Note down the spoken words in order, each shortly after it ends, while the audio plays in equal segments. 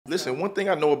Listen, one thing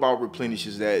I know about Replenish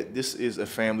is that this is a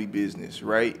family business,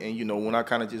 right? And you know, when I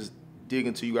kind of just dig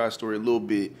into you guys' story a little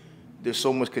bit, there's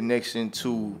so much connection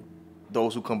to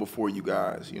those who come before you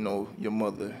guys. You know, your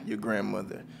mother, your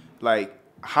grandmother. Like,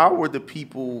 how were the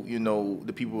people, you know,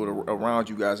 the people around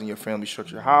you guys in your family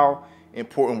structure? How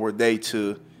important were they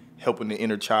to helping the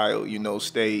inner child, you know,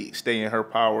 stay in her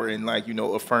power and like, you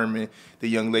know, affirming the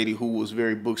young lady who was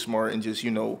very book smart and just,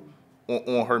 you know,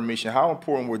 on her mission? How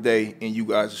important were they in you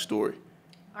guys' story?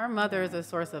 Our mother is a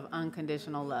source of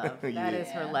unconditional love. Yeah. That is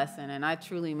her lesson, and I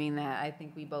truly mean that. I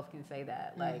think we both can say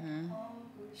that. Like,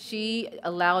 she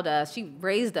allowed us, she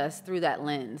raised us through that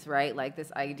lens, right? Like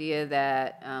this idea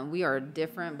that we are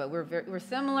different, but we're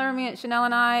similar, me and Channelle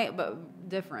and I, but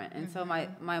different. And so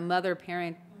my mother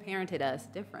parented us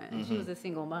different, and she was a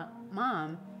single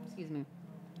mom. Excuse me.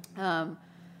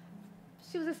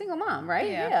 She was a single mom, right?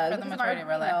 Yeah, for the majority of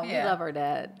our life. We love our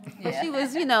dad. But she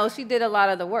was, you know, she did a lot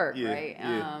of the work, right?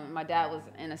 Yeah. My dad was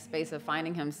in a space of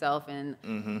finding himself and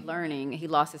learning. He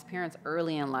lost his parents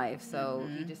early in life, so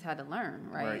he just had to learn,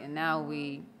 right? And now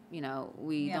we, you know,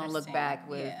 we don't look back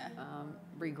with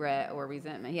regret or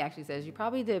resentment. He actually says, you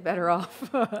probably did better off.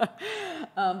 But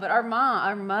our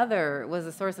mother was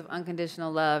a source of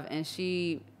unconditional love, and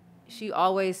she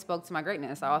always spoke to my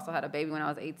greatness. I also had a baby when I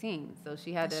was 18, so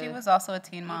she had to. She was also a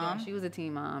teen mom. She was a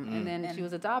teen mom, and then she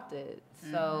was adopted.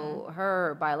 So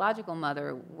her biological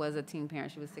mother was a teen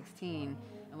parent. She was 16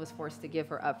 and was forced to give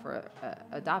her up for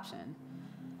adoption.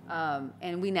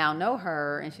 And we now know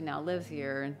her, and she now lives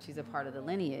here, and she's a part of the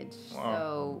lineage. Wow.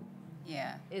 So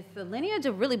Yeah. it's the lineage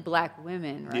of really black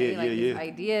women, right? Yeah, like yeah, this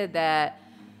idea that,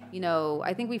 you know,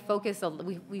 I think we focus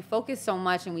so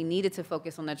much, and we needed to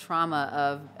focus on the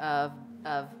trauma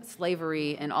of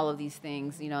slavery and all of these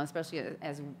things, you know, especially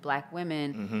as black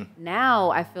women. Now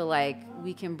I feel like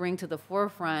we can bring to the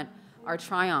forefront our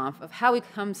triumph of how we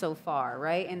come so far,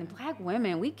 right? And black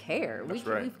women, we care.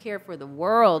 We've cared for the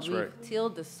world. We've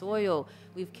tilled the soil.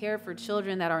 We've cared for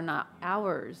children that are not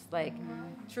ours. Like,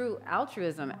 true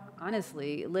altruism,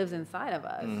 honestly, lives inside of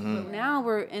us. But now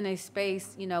we're in a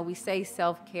space, you know, we say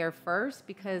self-care first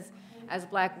because as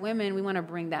black women, we want to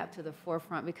bring that to the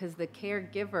forefront because the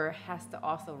caregiver has to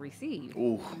also receive.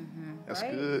 Ooh, that's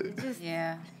good.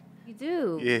 You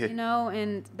do, you know,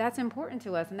 and that's important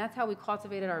to us, and that's how we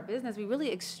cultivated our business. We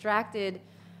really extracted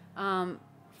from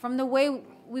the way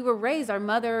we were raised. Our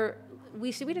mother,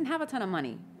 we didn't have a ton of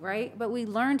money, right? But we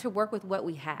learned to work with what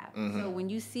we have. So when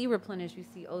you see Replenish, you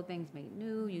see old things made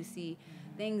new. You see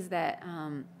things that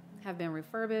have been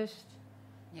refurbished.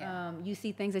 You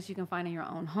see things that you can find in your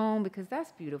own home because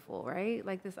that's beautiful, right?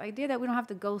 Like this idea that we don't have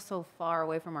to go so far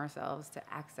away from ourselves to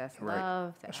access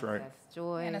love, to access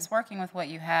joy. And it's working with what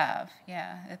you have.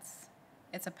 Yeah,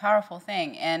 it's a powerful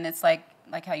thing. And it's like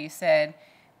how you said,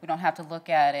 we don't have to look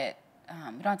at it.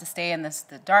 We don't have to stay in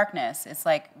the darkness. It's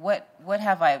like, what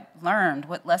have I learned?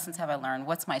 What lessons have I learned?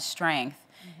 What's my strength?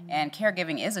 And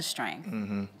caregiving is a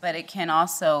strength. But it can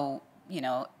also, you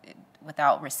know,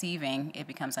 without receiving, it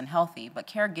becomes unhealthy. But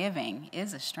caregiving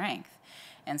is a strength.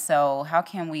 And so how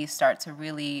can we start to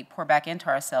really pour back into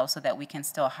ourselves so that we can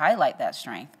still highlight that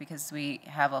strength? Because we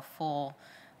have a full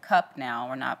cup now.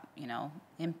 We're not, you know,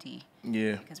 empty.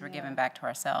 Yeah. Because we're giving back to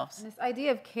ourselves. And this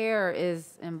idea of care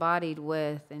is embodied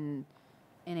in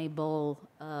a bowl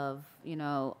of, you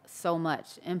know, so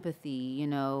much empathy, you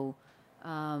know,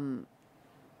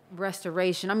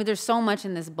 restoration. I mean, there's so much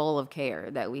in this bowl of care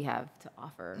that we have to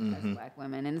offer as black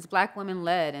women, and it's black women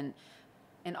led,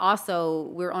 and also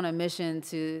we're on a mission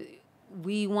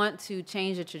we want to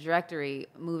change the trajectory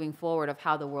moving forward of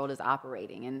how the world is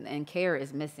operating, and care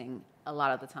is missing a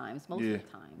lot of the times, most of the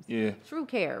times. True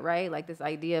care, right? Like this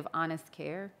idea of honest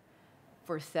care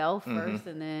for self first,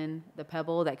 and then the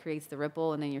pebble that creates the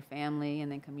ripple, and then your family, and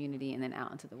then community, and then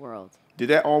out into the world. Did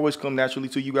that always come naturally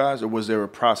to you guys, or was there a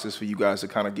process for you guys to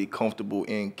kind of get comfortable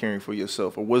in caring for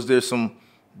yourself? Or was there some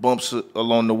bumps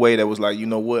along the way that was like, you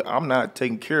know what, I'm not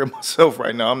taking care of myself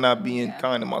right now. I'm not being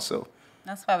kind to myself.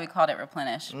 That's why we called it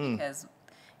Replenish, because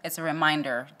it's a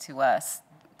reminder to us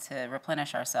to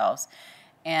replenish ourselves.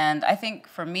 And I think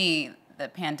for me, the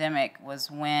pandemic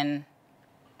was when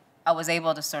I was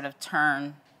able to sort of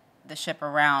turn the ship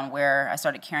around where I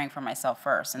started caring for myself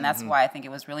first. And that's why I think it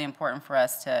was really important for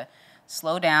us to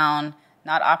slow down,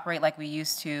 not operate like we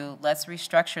used to. Let's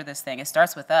restructure this thing. It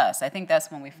starts with us. I think that's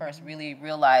when we first really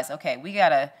realized, okay, we got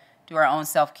to do our own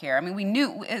self-care. I mean,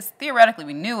 theoretically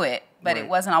we knew it, but Right. it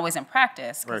wasn't always in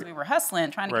practice because Right. we were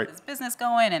hustling, trying to Right. get this business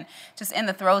going and just in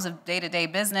the throes of day-to-day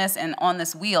business and on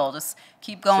this wheel, just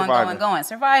keep going,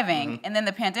 surviving. And then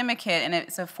the pandemic hit and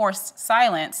it's a forced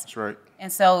silence. That's right.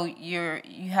 And so you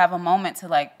have a moment to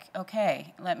like,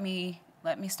 okay, let me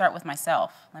start with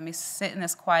myself. Let me sit in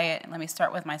this quiet and let me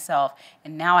start with myself.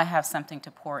 And now I have something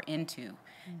to pour into.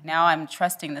 Now I'm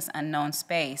trusting this unknown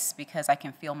space because I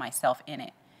can feel myself in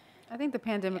it. I think the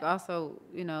pandemic also,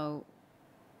 you know,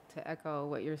 to echo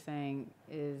what you're saying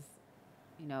is,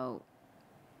 you know,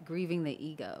 grieving the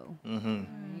ego. You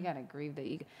got to grieve the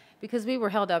ego. Because we were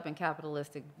held up in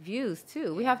capitalistic views,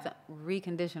 too. We have to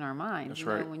recondition our minds. That's you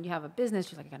know, right. when you have a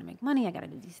business, you're like, I got to make money, I got to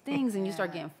do these things, and you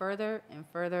start getting further and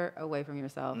further away from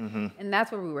yourself. And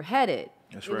that's where we were headed.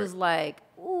 That's it right. was like,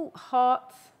 ooh,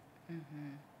 halt.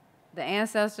 The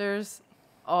ancestors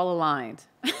all aligned.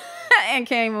 And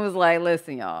came and was like,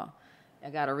 listen, y'all, I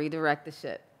got to redirect the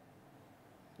ship.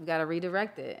 We got to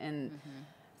redirect it. And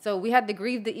so we had to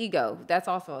grieve the ego. That's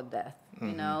also a death.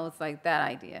 You know, it's like that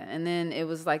idea. And then it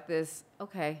was like this,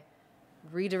 okay,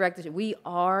 redirect the ship. We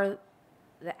are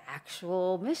the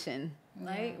actual mission,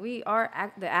 right? We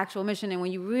are the actual mission. And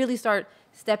when you really start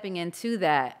stepping into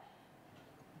that,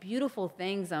 beautiful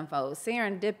things unfold,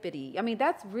 serendipity. I mean,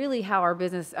 that's really how our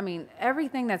business, I mean,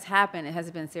 everything that's happened, it has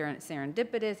been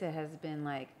serendipitous. It has been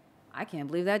like, I can't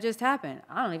believe that just happened.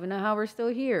 I don't even know how we're still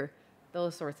here.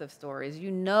 Those sorts of stories. You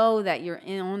know that you're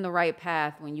on the right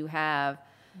path when you have,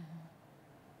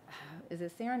 is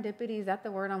it serendipity? Is that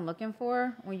the word I'm looking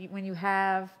for? When you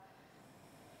have,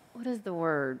 what is the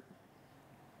word?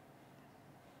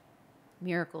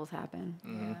 Miracles happen.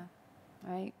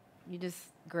 Right? You just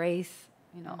grace,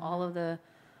 you know, all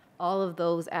of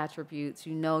those attributes.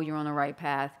 You know you're on the right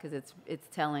path because it's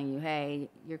telling you, hey,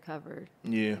 you're covered.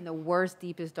 Yeah. In the worst,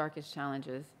 deepest, darkest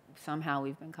challenges, somehow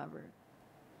we've been covered.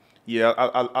 Yeah,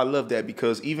 I love that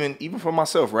because even for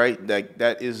myself, right?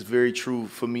 That is very true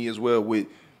for me as well.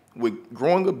 With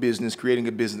growing a business, creating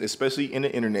a business, especially in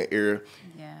the internet era,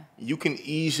 you can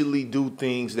easily do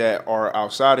things that are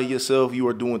outside of yourself. You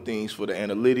are doing things for the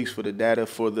analytics, for the data,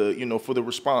 for the for the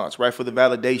response, right? For the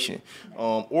validation,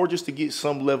 or just to get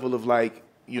some level of like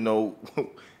when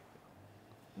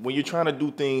you're trying to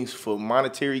do things for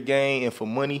monetary gain and for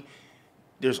money,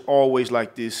 there's always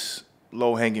like this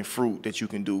low-hanging fruit that you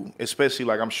can do, especially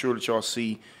like I'm sure that y'all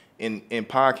see in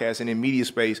podcasts and in media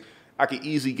space. I could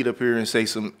easily get up here and say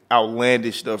some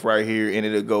outlandish stuff right here and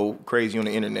it'll go crazy on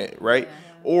the internet, right?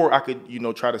 Or I could,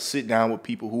 try to sit down with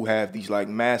people who have these like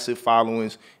massive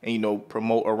followings and,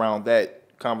 promote around that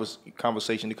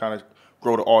conversation to kind of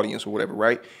grow the audience or whatever,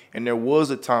 right? And there was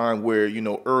a time where,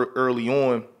 early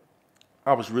on,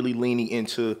 I was really leaning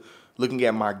into looking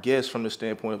at my guests from the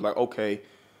standpoint of like, okay,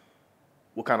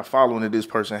 what kind of following did this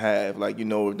person have? Like,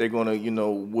 if they're going to,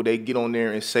 will they get on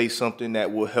there and say something that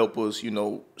will help us,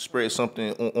 spread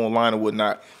something online or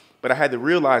whatnot? But I had to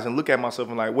realize and look at myself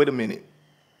and like, wait a minute.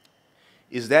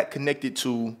 Is that connected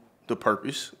to the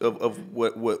purpose of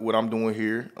what I'm doing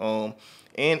here?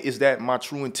 And is that my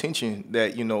true intention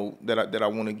that, that I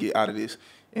want to get out of this?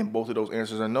 And both of those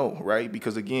answers are no, right?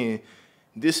 Because again,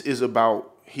 this is about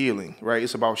healing, right?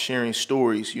 It's about sharing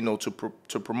stories,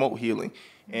 to promote healing.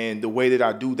 And the way that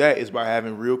I do that is by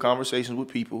having real conversations with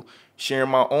people, sharing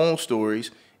my own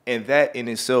stories, and that in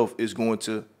itself is going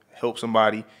to help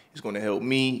somebody. It's going to help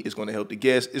me. It's going to help the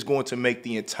guests. It's going to make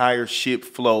the entire ship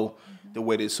flow the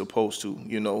way that it's supposed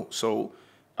to, So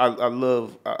I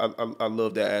love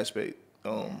that aspect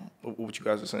of what you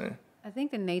guys are saying. I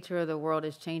think the nature of the world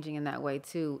is changing in that way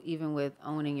too, even with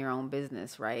owning your own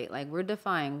business, right? Like we're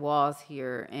defying walls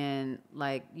here, and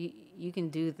like you can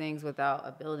do things without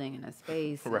a building and a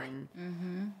space. Right.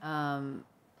 And,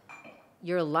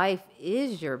 your life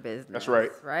is your business. That's right.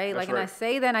 Right? That's like, and I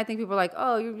say that, and I think people are like,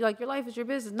 oh, you're like, your life is your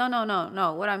business.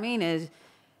 No. What I mean is,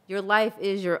 your life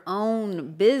is your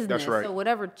own business. That's right. So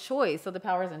whatever choice, so the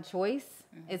power is in choice.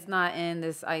 It's not in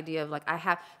this idea of like I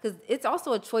have, because it's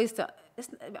also a choice to.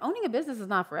 Owning a business is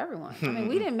not for everyone. I mean,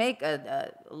 we didn't make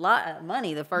a lot of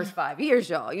money the first 5 years,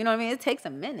 y'all. You know what I mean? It takes a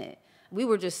minute. We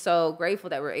were just so grateful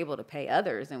that we're able to pay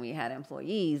others, and we had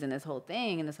employees and this whole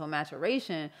thing and this whole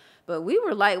maturation. But we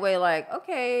were lightweight, like,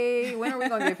 okay, when are we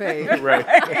going to get paid? Right.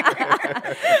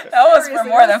 That was for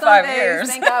more than 5 years.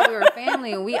 Thank God we were a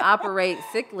family, and we operate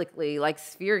cyclically, like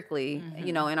spherically,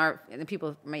 and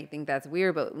people may think that's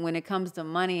weird, but when it comes to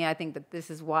money, I think that this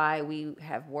is why we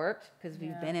have worked, because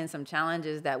we've been in some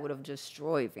challenges that would have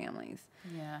destroyed families.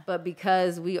 Yeah. But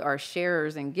because we are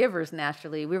sharers and givers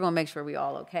naturally, we're going to make sure we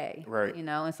all okay. Right.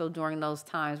 And so during those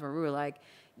times where we were like,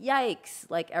 yikes,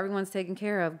 like everyone's taken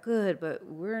care of, good, but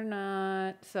we're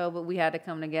not. So, but we had to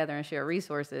come together and share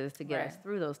resources to get us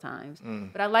through those times.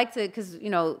 But I like to, because, you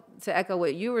know, to echo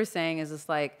what you were saying is it's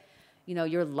like, you know,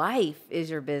 your life is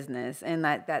your business, and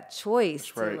that choice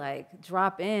to like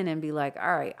drop in and be like,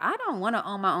 all right, I don't want to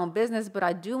own my own business, but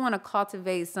I do want to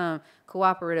cultivate some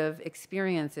cooperative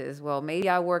experiences. Well, maybe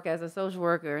I work as a social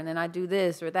worker and then I do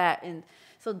this or that. And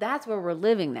so that's where we're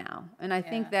living now. And I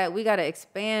think that we got to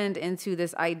expand into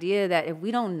this idea that if we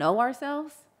don't know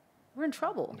ourselves, we're in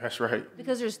trouble. That's right.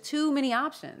 Because there's too many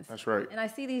options. That's right. And I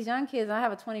see these young kids. I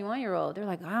have a 21-year-old. They're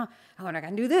like, oh, I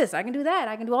can do this. I can do that.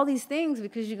 I can do all these things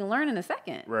because you can learn in a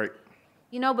second. Right.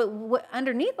 You know, but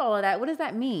underneath all of that, what does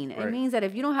that mean? Right. It means that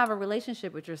if you don't have a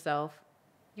relationship with yourself,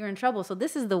 you're in trouble. So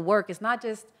this is the work. It's not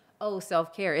just,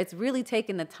 self-care. It's really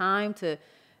taking the time to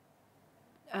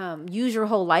use your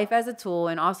whole life as a tool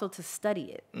and also to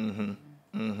study it. Mm-hmm.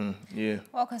 Mm-hmm. Yeah.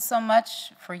 Well, because so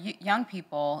much for young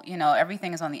people, you know,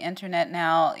 everything is on the internet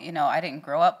now. You know, I didn't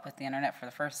grow up with the internet for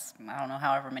the first, I don't know,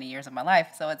 however many years of my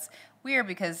life. So it's weird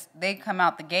because they come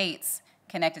out the gates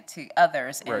connected to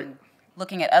others and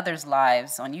looking at others'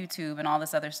 lives on YouTube and all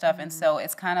this other stuff. And so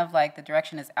it's kind of like the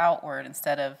direction is outward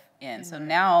instead of in. So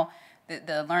now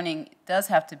the learning does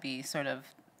have to be sort of,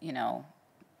 you know,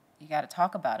 you got to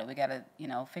talk about it. We got to, you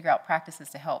know, figure out practices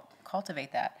to help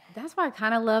cultivate that. That's why I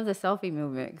kind of love the selfie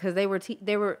movement, because they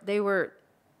were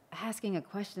asking a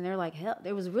question. They're like, hell,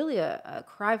 there was really a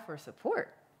cry for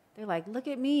support. They're like, look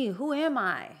at me. Who am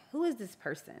I? Who is this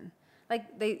person? Like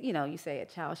you say a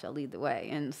child shall lead the way.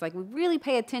 And it's like, we really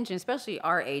pay attention, especially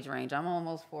our age range. I'm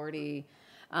almost 40.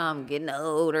 Getting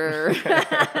older.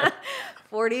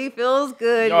 40 feels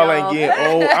good. Y'all ain't getting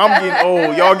old. I'm getting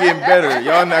old. Y'all getting better.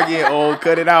 Y'all not getting old.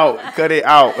 Cut it out. Cut it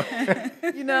out.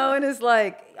 You know, and it's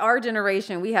like our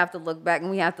generation, we have to look back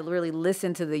and we have to really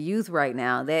listen to the youth right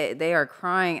now. They are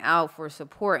crying out for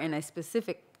support, and a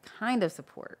specific kind of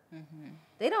support. Mm-hmm.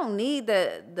 They don't need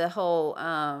the whole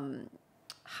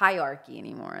hierarchy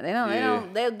anymore.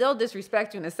 They'll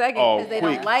disrespect you in a second because they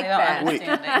don't like that.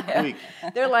 Quick.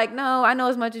 They're like, no, I know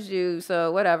as much as you,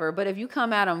 so whatever. But if you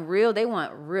come at them real, they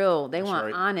want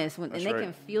honest, and they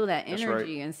can feel that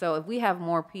energy. And so if we have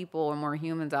more people or more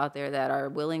humans out there that are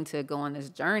willing to go on this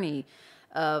journey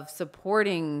of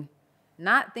supporting,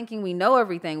 not thinking we know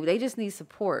everything, they just need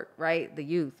support, right? The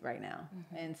youth right now.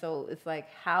 Mm-hmm. And so it's like,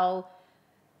 how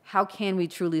can we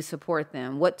truly support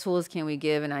them? What tools can we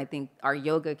give? And I think our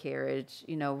yoga carriage,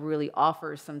 really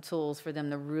offers some tools for them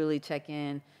to really check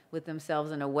in with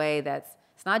themselves in a way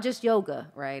it's not just yoga,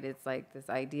 right? It's like this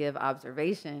idea of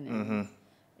observation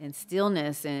and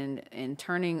stillness and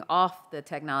turning off the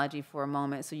technology for a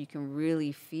moment so you can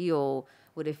really feel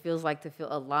what it feels like to feel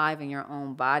alive in your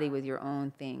own body with your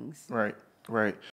own things. Right.